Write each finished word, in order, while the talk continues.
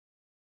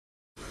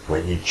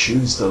When you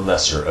choose the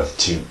lesser of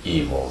two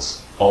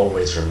evils,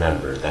 always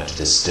remember that it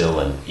is still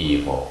an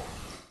evil.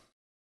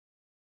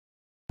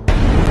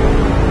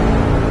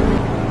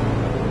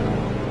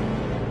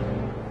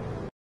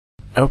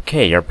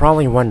 Okay, you're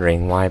probably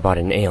wondering why I bought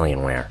an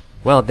Alienware.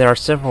 Well, there are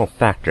several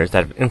factors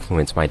that have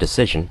influenced my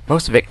decision,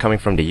 most of it coming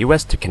from the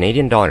US to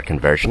Canadian dollar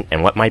conversion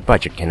and what my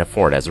budget can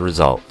afford as a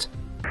result.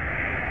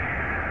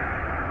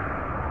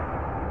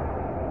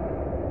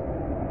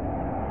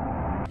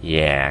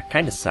 Yeah,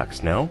 kinda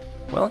sucks, no?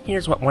 Well,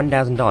 here's what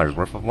 $1,000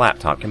 worth of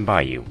laptop can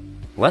buy you.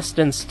 Less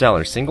than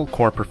stellar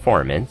single-core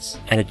performance,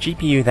 and a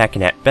GPU that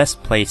can at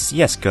best play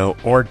CSGO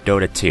or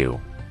Dota 2.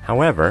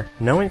 However,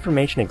 no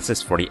information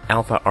exists for the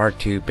Alpha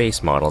R2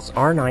 base model's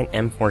R9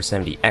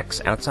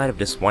 M470X outside of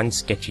this one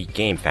sketchy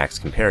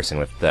GameFAQs comparison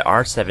with the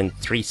R7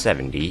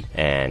 370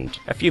 and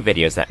a few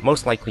videos that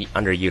most likely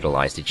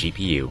underutilize the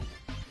GPU.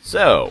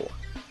 So,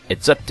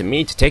 it's up to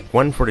me to take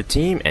one for the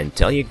team and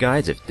tell you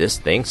guys if this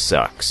thing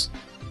sucks.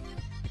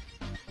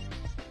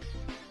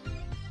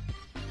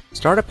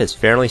 Startup is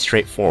fairly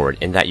straightforward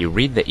in that you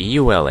read the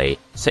EULA,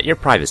 set your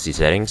privacy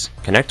settings,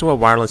 connect to a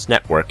wireless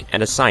network,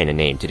 and assign a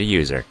name to the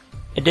user.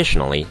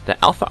 Additionally,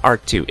 the Alpha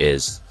R2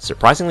 is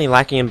surprisingly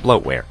lacking in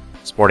bloatware,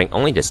 sporting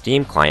only the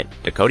Steam client,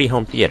 the Kodi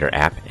Home Theater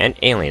app, and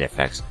Alien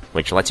Effects,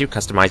 which lets you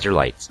customize your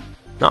lights.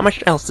 Not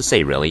much else to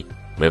say really.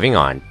 Moving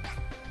on.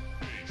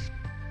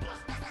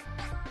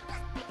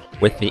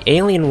 With the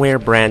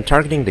Alienware brand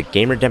targeting the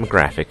gamer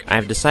demographic, I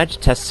have decided to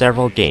test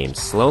several games,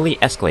 slowly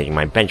escalating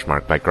my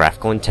benchmark by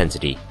graphical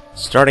intensity,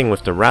 starting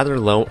with the rather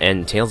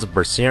low-end Tales of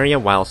Berseria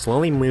while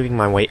slowly moving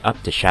my way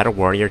up to Shadow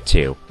Warrior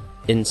 2.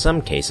 In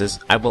some cases,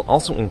 I will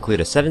also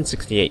include a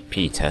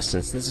 768p test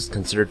since this is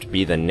considered to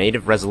be the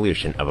native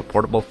resolution of a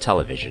portable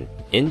television,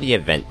 in the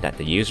event that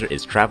the user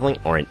is traveling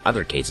or in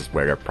other cases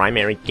where their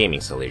primary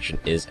gaming solution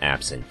is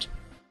absent.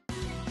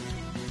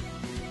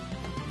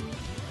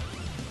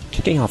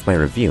 Kicking off my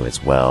review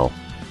as well,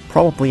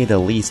 probably the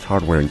least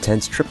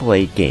hardware-intense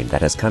AAA game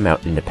that has come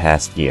out in the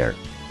past year.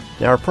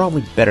 There are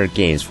probably better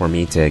games for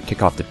me to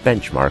kick off the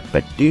benchmark,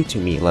 but due to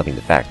me loving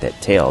the fact that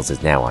Tales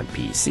is now on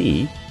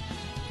PC,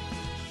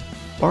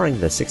 barring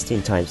the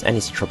 16 times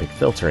anisotropic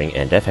filtering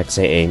and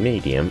FXAA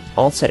medium,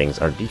 all settings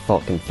are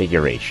default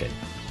configuration.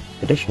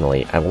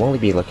 Additionally, I will only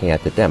be looking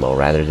at the demo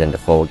rather than the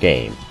full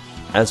game.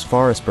 As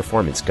far as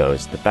performance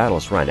goes, the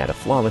battles run at a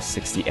flawless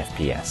 60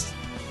 FPS.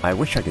 I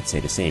wish I could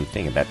say the same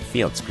thing about the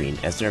field screen,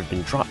 as there have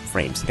been drop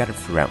frames scattered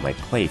throughout my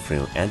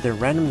playthrough, and their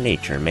random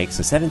nature makes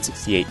the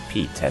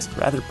 768p test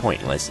rather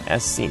pointless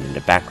as seen in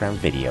the background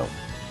video.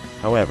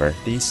 However,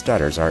 these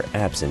stutters are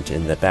absent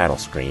in the battle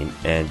screen,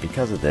 and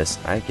because of this,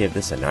 I give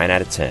this a 9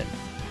 out of 10.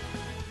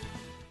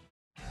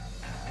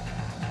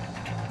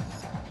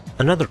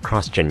 Another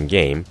cross-gen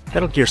game,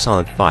 Metal Gear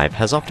Solid 5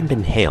 has often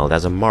been hailed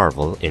as a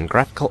marvel in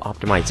graphical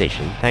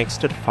optimization thanks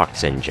to the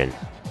Fox engine.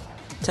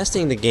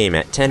 Testing the game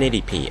at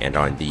 1080p and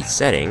on these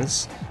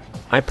settings,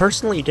 I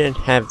personally didn't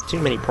have too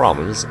many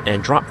problems,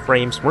 and drop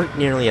frames weren't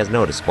nearly as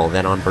noticeable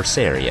than on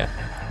Berseria.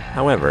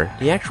 However,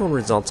 the actual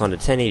results on the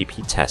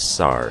 1080p tests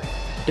are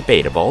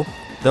debatable,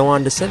 though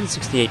on the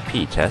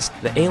 768p test,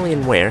 the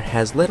Alienware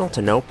has little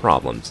to no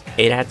problems,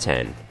 8 out of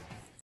 10.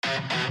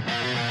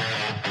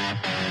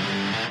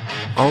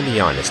 I'll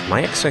be honest,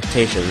 my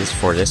expectations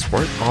for this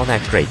weren't all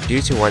that great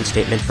due to one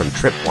statement from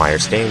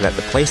Tripwire stating that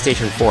the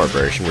PlayStation 4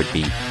 version would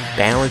be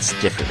balanced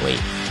differently,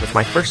 with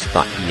my first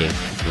thought being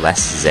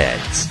less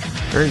Zeds.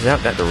 Turns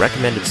out that the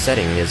recommended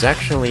setting is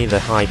actually the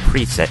high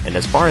preset, and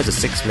as far as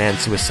a 6-man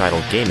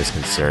suicidal game is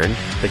concerned,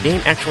 the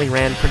game actually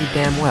ran pretty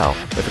damn well,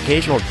 with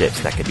occasional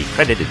dips that could be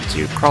credited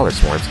to crawler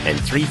swarms and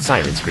 3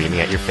 sirens screaming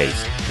at your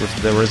face. With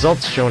the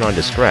results shown on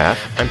this graph,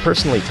 I'm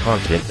personally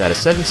confident that a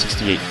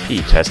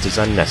 768p test is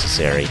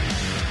unnecessary.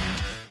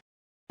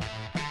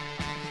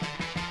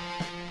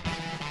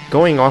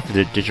 Going off of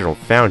the Digital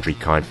Foundry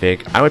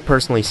config, I would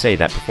personally say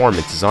that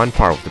performance is on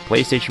par with the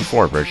PlayStation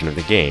 4 version of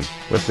the game,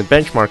 with the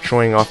benchmark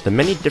showing off the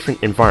many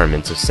different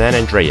environments of San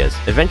Andreas,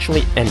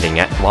 eventually ending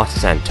at Los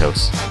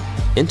Santos.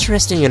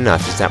 Interesting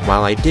enough is that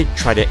while I did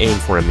try to aim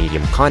for a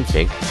medium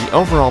config, the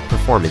overall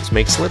performance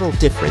makes little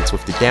difference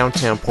with the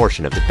downtown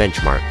portion of the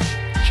benchmark.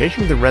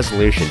 Changing the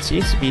resolution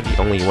seems to be the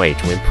only way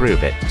to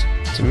improve it.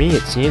 To me,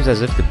 it seems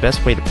as if the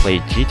best way to play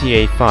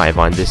GTA 5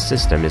 on this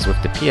system is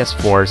with the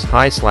PS4's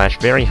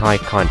high/very high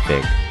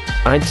config.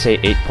 I'd say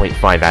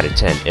 8.5 out of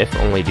 10, if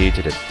only due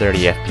to the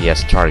 30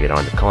 FPS target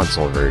on the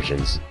console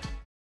versions.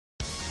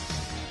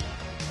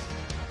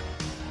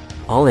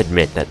 I'll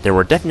admit that there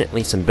were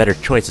definitely some better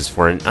choices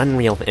for an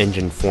Unreal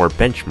Engine 4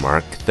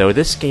 benchmark, though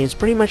this game's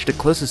pretty much the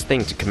closest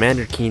thing to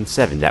Commander Keen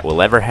 7 that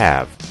we'll ever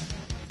have.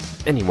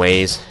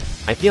 Anyways,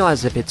 I feel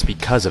as if it's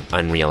because of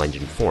Unreal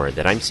Engine 4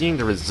 that I'm seeing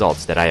the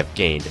results that I have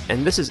gained,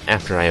 and this is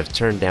after I have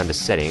turned down the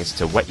settings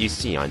to what you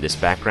see on this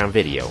background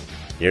video.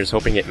 Here's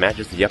hoping it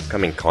matches the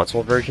upcoming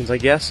console versions, I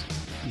guess?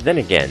 Then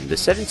again, the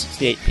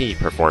 768p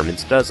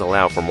performance does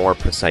allow for more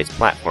precise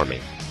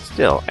platforming.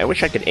 Still, I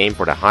wish I could aim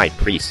for the high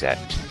preset.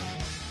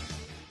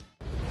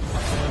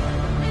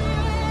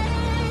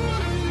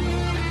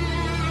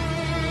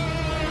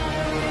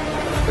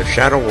 with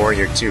Shadow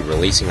Warrior 2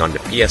 releasing on the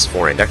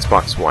PS4 and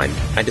Xbox One,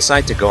 I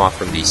decided to go off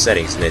from these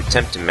settings in an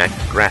attempt to match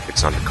the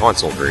graphics on the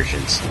console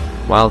versions.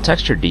 While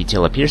texture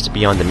detail appears to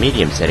be on the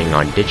medium setting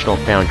on Digital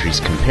Foundry's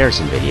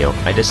comparison video,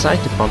 I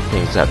decided to bump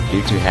things up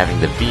due to having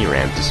the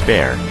VRAM to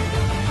spare.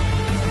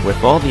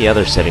 With all the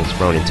other settings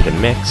thrown into the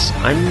mix,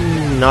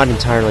 I'm not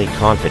entirely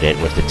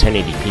confident with the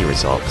 1080p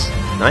results.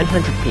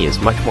 900p is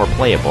much more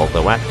playable,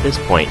 though at this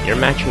point you're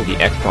matching the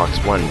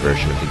Xbox One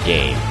version of the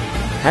game.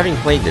 Having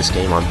played this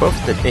game on both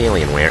the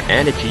Alienware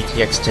and a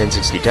GTX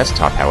 1060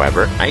 desktop,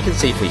 however, I can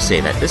safely say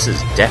that this is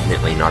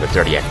definitely not a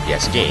 30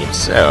 FPS game,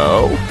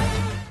 so...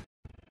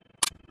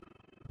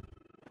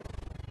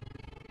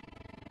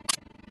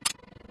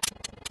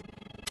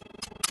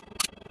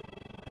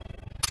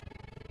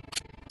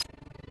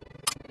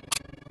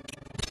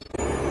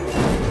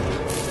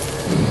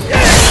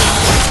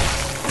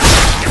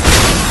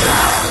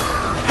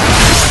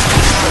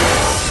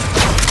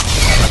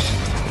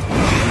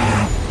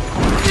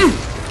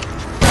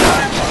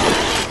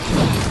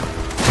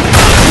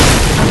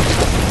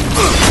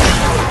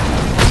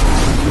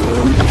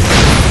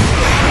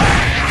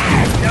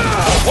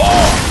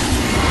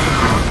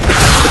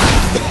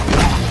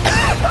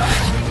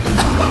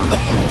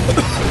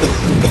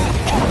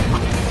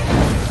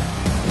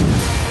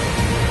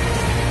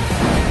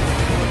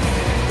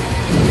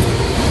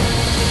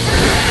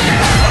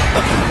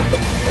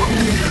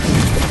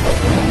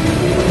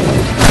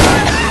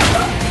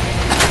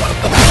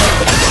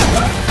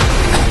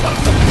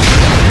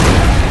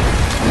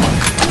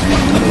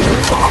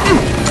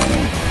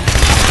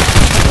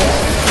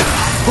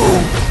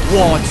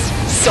 Wants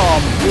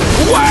some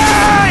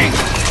way!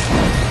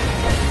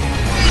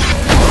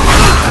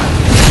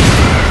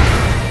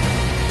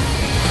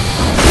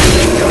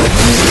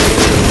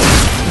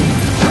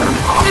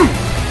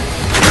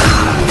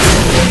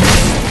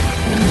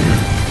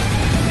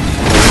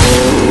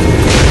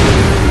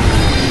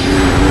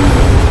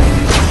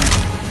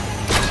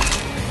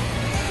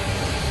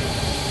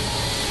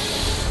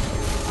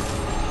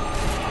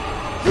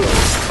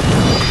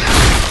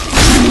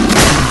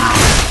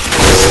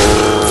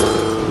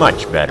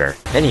 Much better.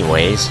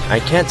 Anyways, I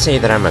can't say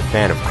that I'm a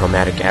fan of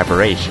chromatic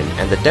aberration,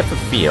 and the depth of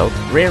field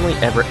rarely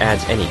ever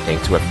adds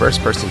anything to a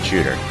first-person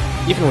shooter.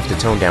 Even with the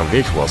toned-down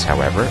visuals,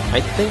 however, I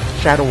think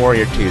Shadow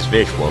Warrior 2's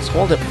visuals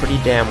hold up pretty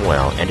damn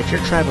well, and if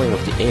you're traveling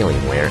with the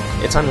Alienware,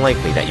 it's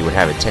unlikely that you would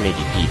have a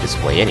 1080p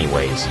display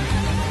anyways.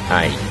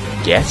 I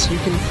guess you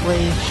can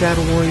play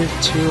Shadow Warrior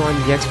 2 on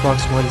the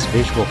Xbox One's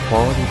visual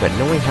quality, but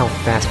knowing how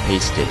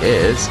fast-paced it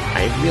is,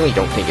 I really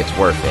don't think it's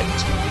worth it.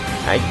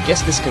 I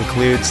guess this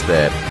concludes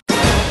the...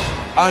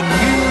 A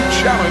new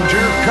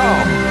challenger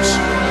comes!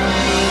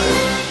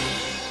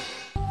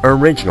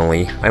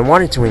 Originally, I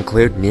wanted to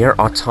include Nier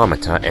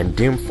Automata and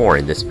Doom 4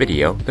 in this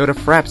video, though the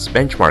Fraps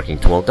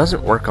benchmarking tool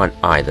doesn't work on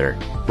either.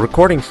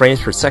 Recording frames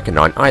per second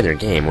on either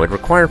game would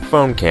require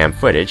phone cam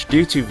footage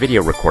due to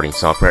video recording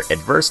software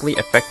adversely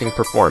affecting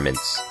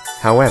performance.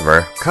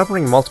 However,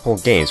 covering multiple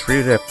games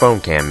through the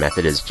phone cam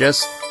method is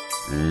just...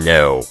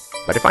 no.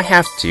 But if I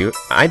have to,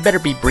 I'd better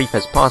be brief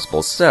as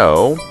possible,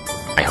 so...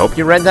 I hope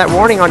you read that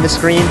warning on the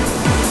screen!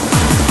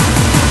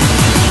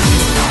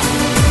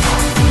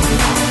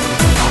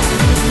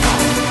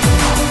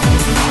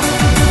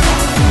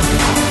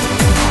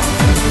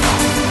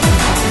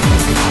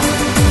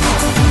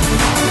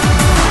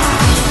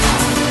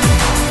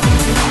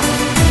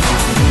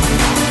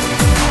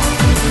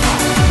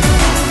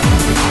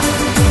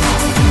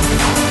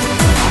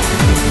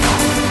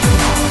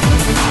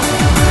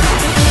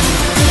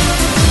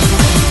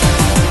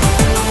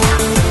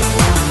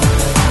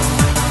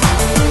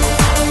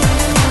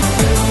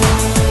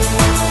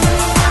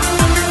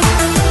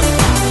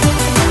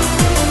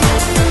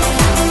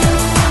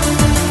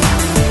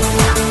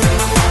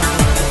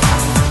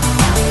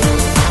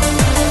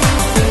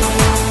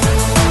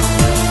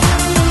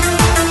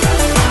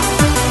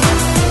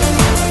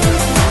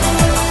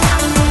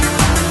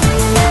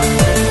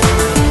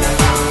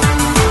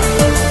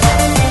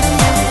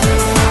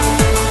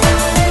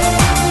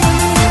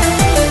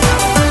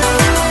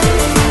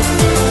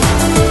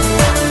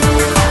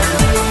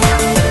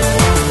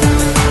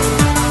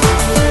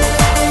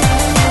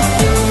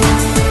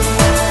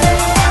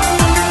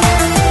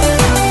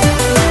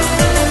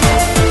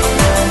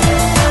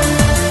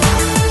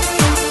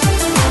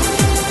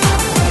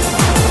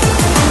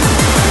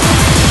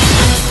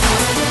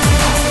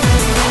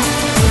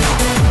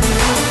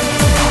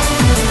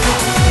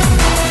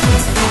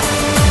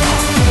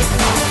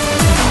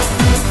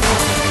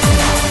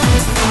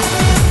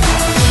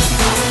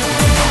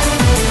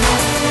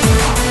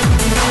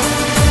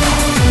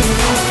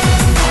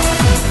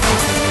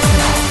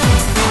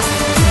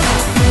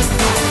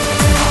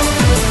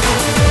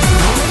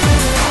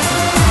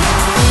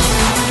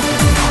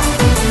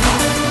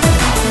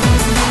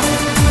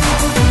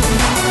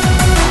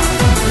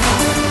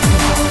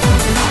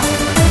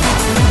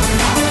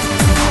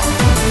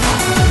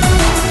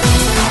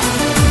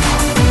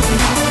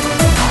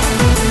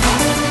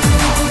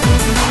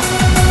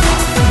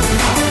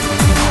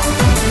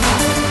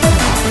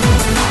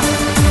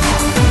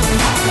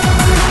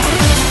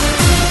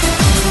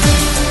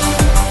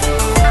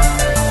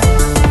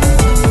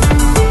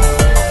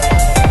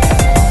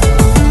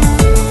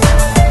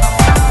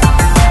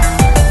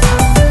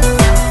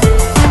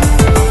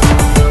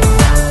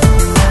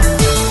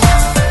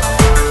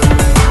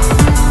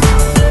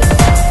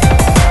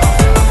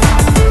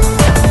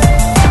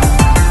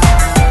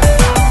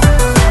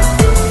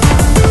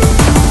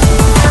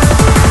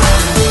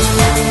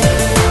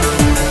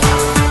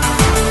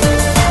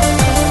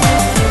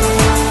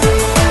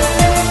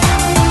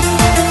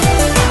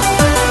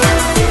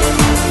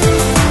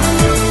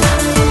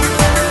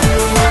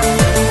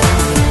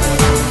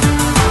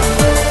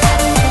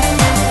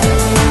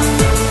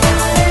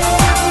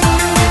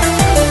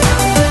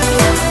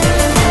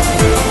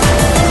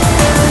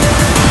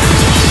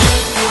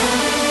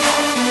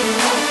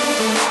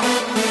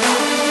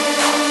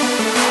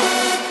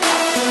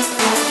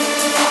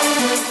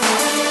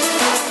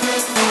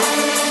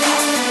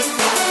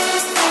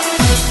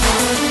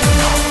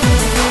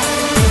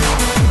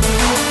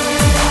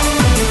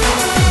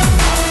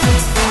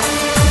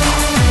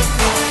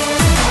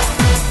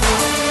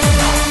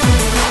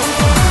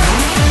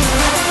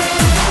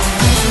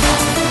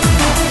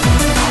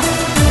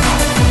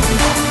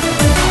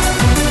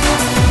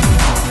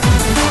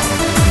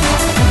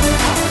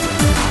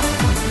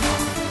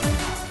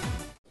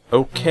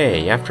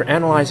 Okay, after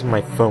analyzing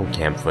my phone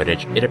cam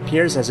footage, it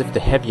appears as if the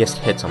heaviest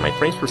hits on my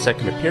frames per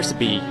second appears to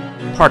be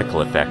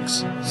particle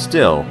effects.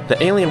 Still, the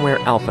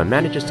Alienware Alpha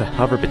manages to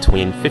hover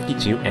between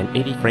 52 and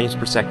 80 frames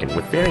per second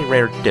with very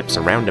rare dips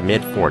around the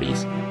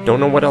mid-40s. Don't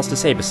know what else to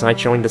say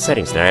besides showing the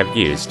settings that I have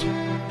used.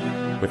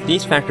 With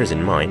these factors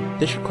in mind,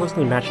 this should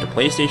closely match the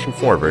PlayStation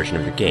 4 version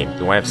of the game,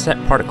 though I have set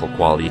particle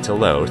quality to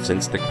low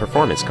since the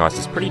performance cost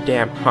is pretty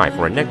damn high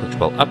for a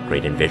negligible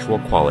upgrade in visual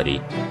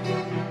quality.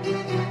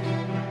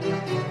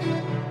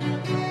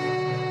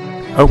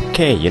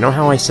 Okay, you know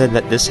how I said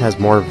that this has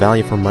more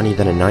value for money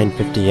than a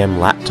 950M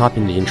laptop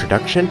in the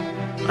introduction?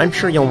 I'm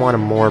sure you'll want a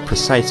more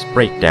precise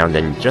breakdown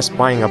than just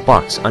buying a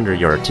box under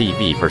your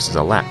TV versus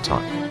a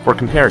laptop. For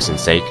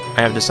comparison's sake,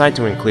 I have decided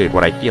to include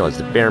what I feel is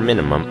the bare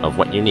minimum of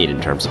what you need in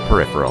terms of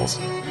peripherals.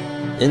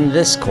 In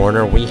this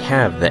corner, we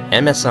have the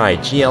MSI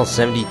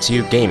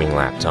GL72 gaming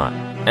laptop.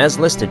 As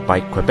listed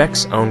by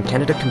Quebec's own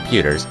Canada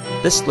Computers,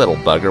 this little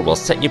bugger will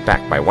set you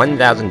back by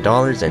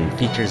 $1,000 and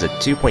features a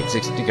 2.6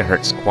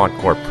 GHz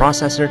quad-core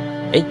processor,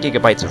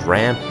 8GB of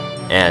RAM,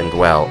 and,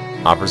 well,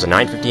 offers a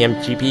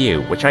 950M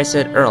GPU, which I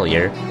said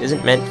earlier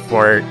isn't meant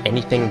for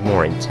anything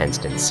more intense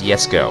than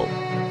CSGO.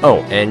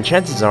 Oh, and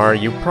chances are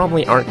you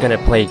probably aren't gonna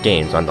play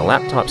games on the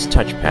laptop's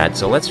touchpad,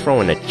 so let's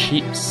throw in a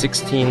cheap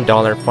 $16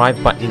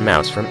 5-button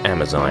mouse from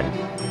Amazon.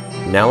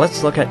 Now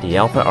let's look at the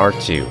Alpha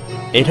R2.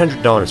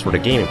 $800 for the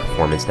gaming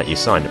performance that you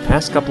saw in the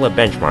past couple of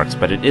benchmarks,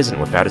 but it isn't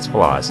without its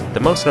flaws, the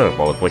most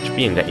notable of which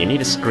being that you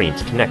need a screen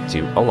to connect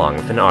to along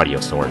with an audio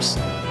source.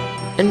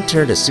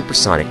 Enter the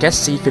supersonic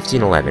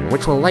SC1511,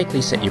 which will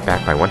likely set you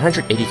back by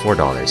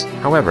 $184.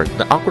 However,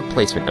 the awkward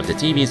placement of the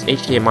TV's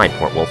HDMI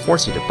port will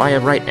force you to buy a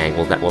right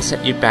angle that will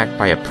set you back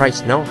by a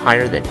price no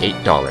higher than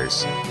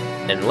 $8.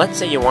 And let's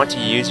say you want to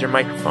use your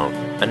microphone.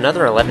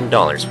 Another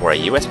 $11 for a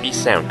USB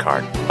sound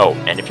card. Oh,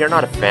 and if you're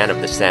not a fan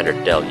of the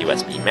standard Dell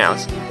USB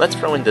mouse, let's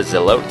throw in the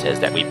Zelotes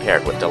that we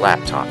paired with the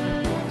laptop.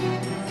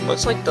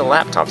 Looks like the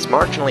laptop's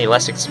marginally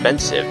less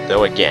expensive,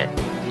 though again,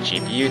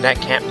 GPU that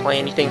can't play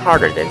anything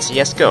harder than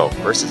CSGO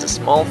versus a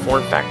small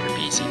form factor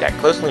PC that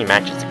closely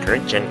matches the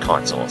current gen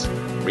consoles.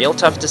 Real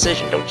tough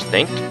decision, don't you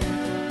think?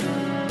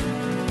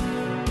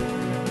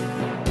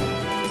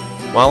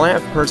 While I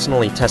have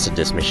personally tested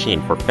this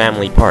machine for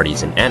family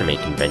parties and anime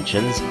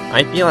conventions,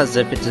 I feel as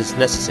if it is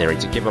necessary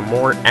to give a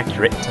more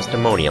accurate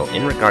testimonial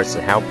in regards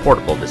to how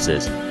portable this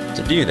is.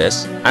 To do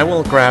this, I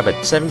will grab a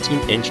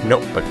 17-inch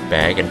notebook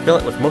bag and fill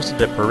it with most of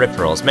the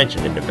peripherals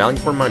mentioned in the value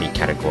for money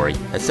category,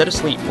 a set of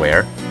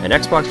sleepwear, an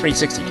Xbox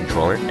 360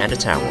 controller, and a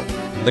towel.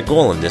 The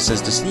goal of this is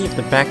to see if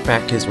the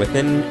backpack is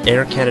within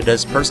Air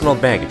Canada's personal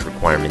baggage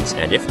requirements,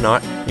 and if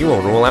not, you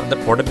will rule out the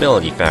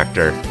portability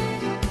factor.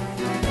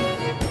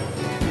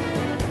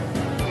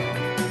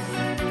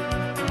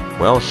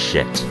 Well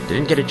shit,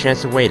 didn't get a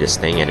chance to weigh this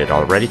thing and it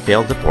already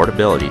failed the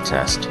portability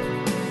test.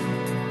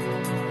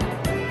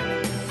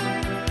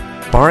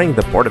 Barring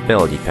the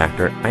portability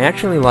factor, I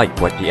actually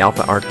liked what the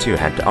Alpha R2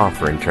 had to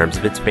offer in terms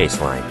of its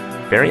baseline.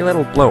 Very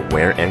little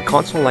bloatware and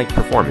console-like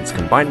performance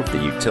combined with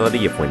the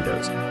utility of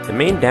Windows. The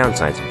main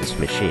downsides of this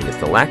machine is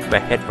the lack of a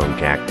headphone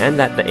jack and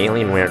that the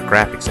Alienware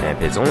graphics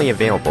amp is only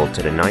available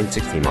to the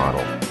 960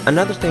 model.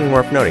 Another thing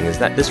worth noting is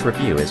that this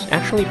review is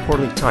actually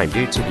poorly timed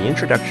due to the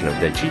introduction of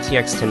the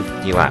GTX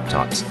 1050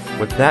 laptops.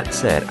 With that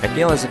said, I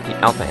feel as if the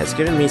Alpha has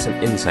given me some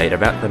insight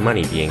about the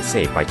money being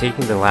saved by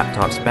taking the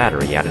laptop's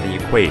battery out of the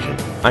equation.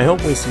 I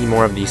hope we see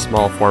more of these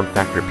small form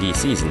factor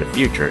PCs in the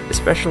future,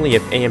 especially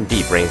if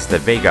AMD brings the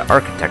Vega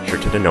architecture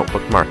to the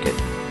notebook market.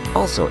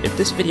 Also, if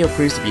this video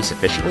proves to be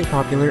sufficiently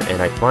popular and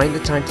I find the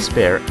time to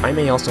spare, I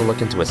may also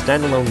look into a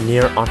standalone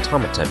Nier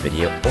Automata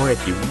video, or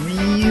if you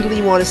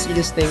really want to see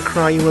this thing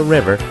cry you a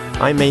river,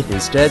 I may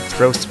instead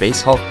throw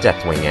Space Hulk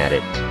Deathwing at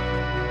it.